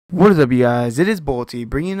What is up, you guys? It is Bolty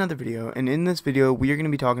bringing another video, and in this video we are going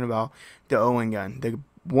to be talking about the OWEN gun,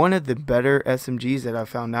 one of the better SMGs that I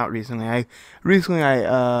found out recently. I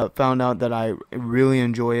found out that I really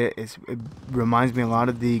enjoy it. It reminds me a lot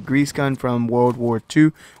of the grease gun from World War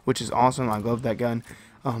II, which is awesome. I love that gun,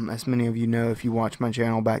 as many of you know if you watched my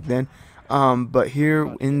channel back then. But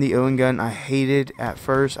here in the OWEN gun, I hated at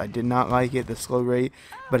first. I did not like it, the slow rate,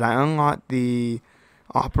 but I unlocked the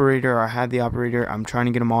operator. I had the operator. I'm trying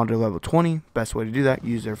to get them all to level 20. Best way to do that,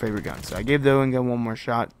 use their favorite gun. So I gave the OWEN gun one more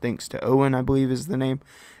shot, thanks to OWEN, I believe is the name.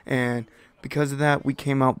 And because of that, we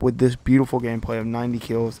came up with this beautiful gameplay of 90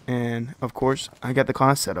 kills. And of course, I got the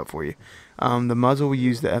class set up for you. The muzzle, we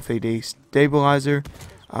use the FAD stabilizer.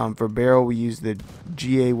 For barrel, we use the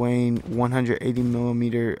GA Wayne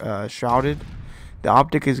 180mm shrouded. The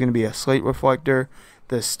optic is going to be a slate reflector.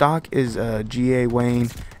 The stock is a GA Wayne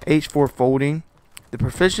H4 folding. The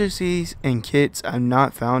proficiencies and kits I've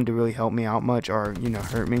not found to really help me out much or,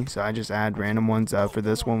 hurt me. So I just add random ones. For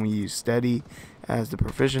this one, we use steady as the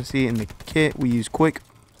proficiency. In the kit, we use quick.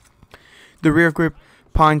 The rear grip,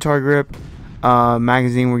 pine tar grip.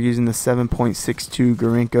 Magazine, we're using the 7.62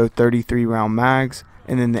 Gorenko 33 round mags.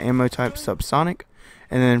 And then the ammo type subsonic.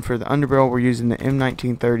 And then for the underbarrel, we're using the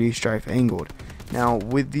M1930 strife angled. Now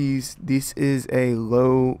with these, this is a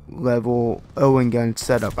low level OWEN gun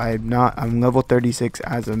setup. I'm level 36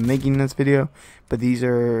 as of making this video, but these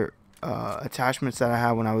are attachments that I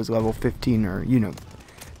had when I was level 15 or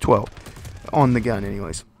 12 on the gun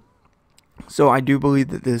anyways. So I do believe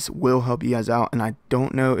that this will help you guys out, and I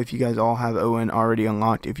don't know if you guys all have OWEN already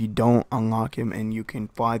unlocked. If you don't, unlock him and you can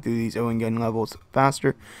fly through these OWEN gun levels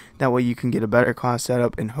faster. That way you can get a better class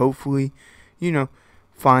setup and hopefully,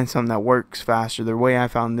 find something that works faster. The way I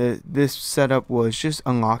found this setup was just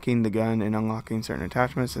unlocking the gun and unlocking certain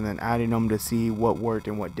attachments and then adding them to see what worked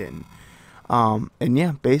and what didn't. And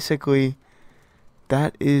yeah, basically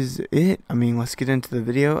that is it. I mean, let's get into the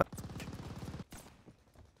video.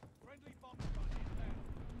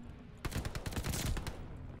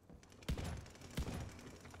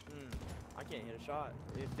 I can't hit a shot.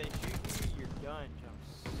 If they shoot you, your gun jumps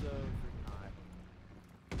so freaking high.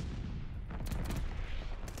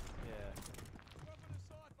 Yeah.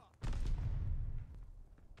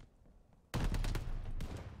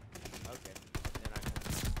 Okay. Then I can.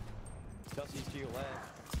 Chelsea's to your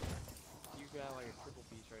left. You got like a triple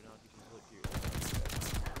piece right now. If you can look to your left.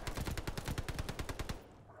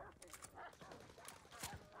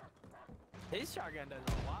 His shotgun does a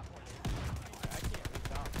lot more damage. I can't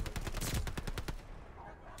reach out.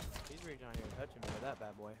 He's reaching out here and touching me with that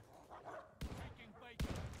bad boy.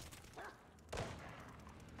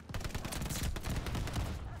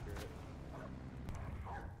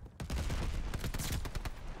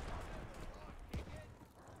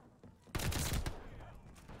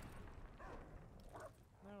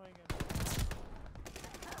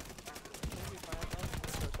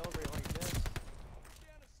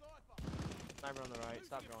 Sniper on the right,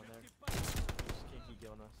 stop going there. You just can't keep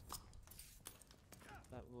killing us.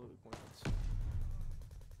 That will be pointless.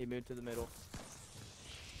 He moved to the middle.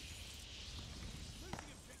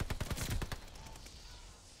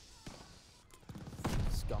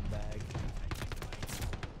 Scumbag.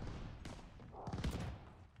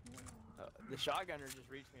 The shotgunner just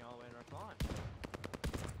reached me all the way in our lawn.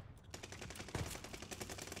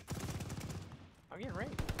 I'm getting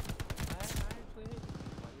raped. I actually hate you.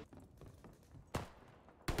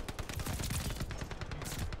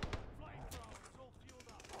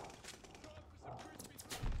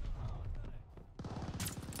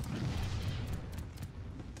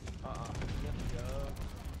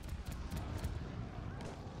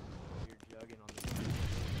 You're jugging on the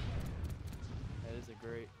That is a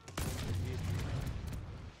great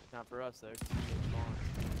not for us though. So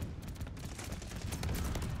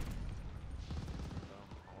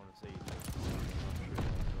I want to see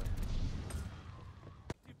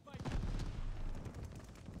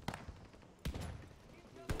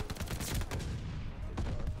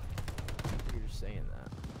you're just saying that.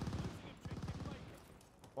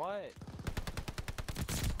 What?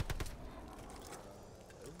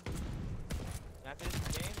 After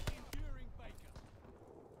this game,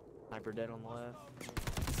 sniper dead on the left.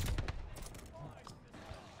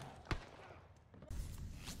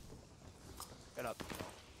 Get up.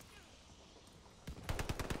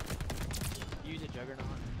 Use a juggernaut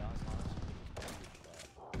and DOS launch.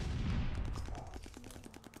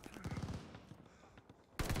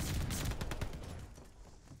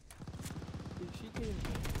 Dude, she can't even.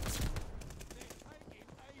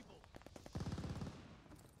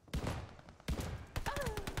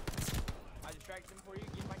 I distracted him for you.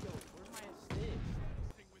 Get my kill. Where's my assist?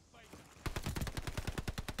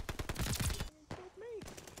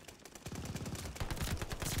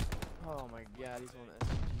 my god, he's on an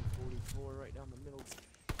SMG-44 right down the middle.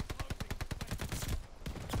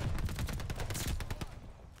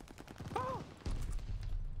 Oh!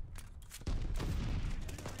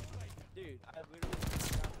 Dude, I literally got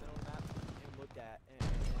down the middle of the map and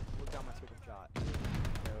looked down my scope and shot. I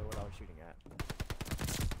didn't know what I was shooting at.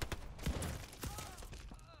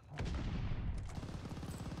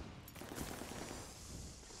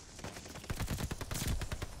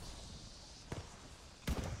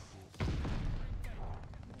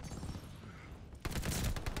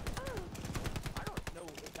 No,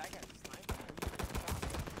 if that guy's sniping,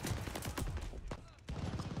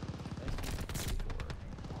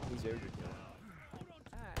 he's overkill.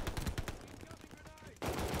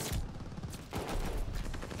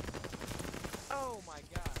 Oh my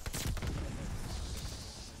god.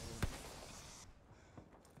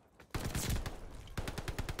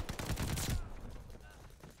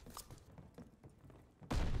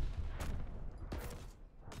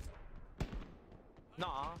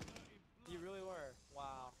 Nah, you really were.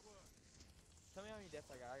 Wow. Tell me how many deaths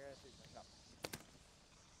I got. I gotta take my shot.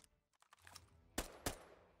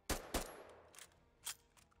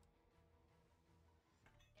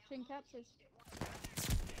 String captures.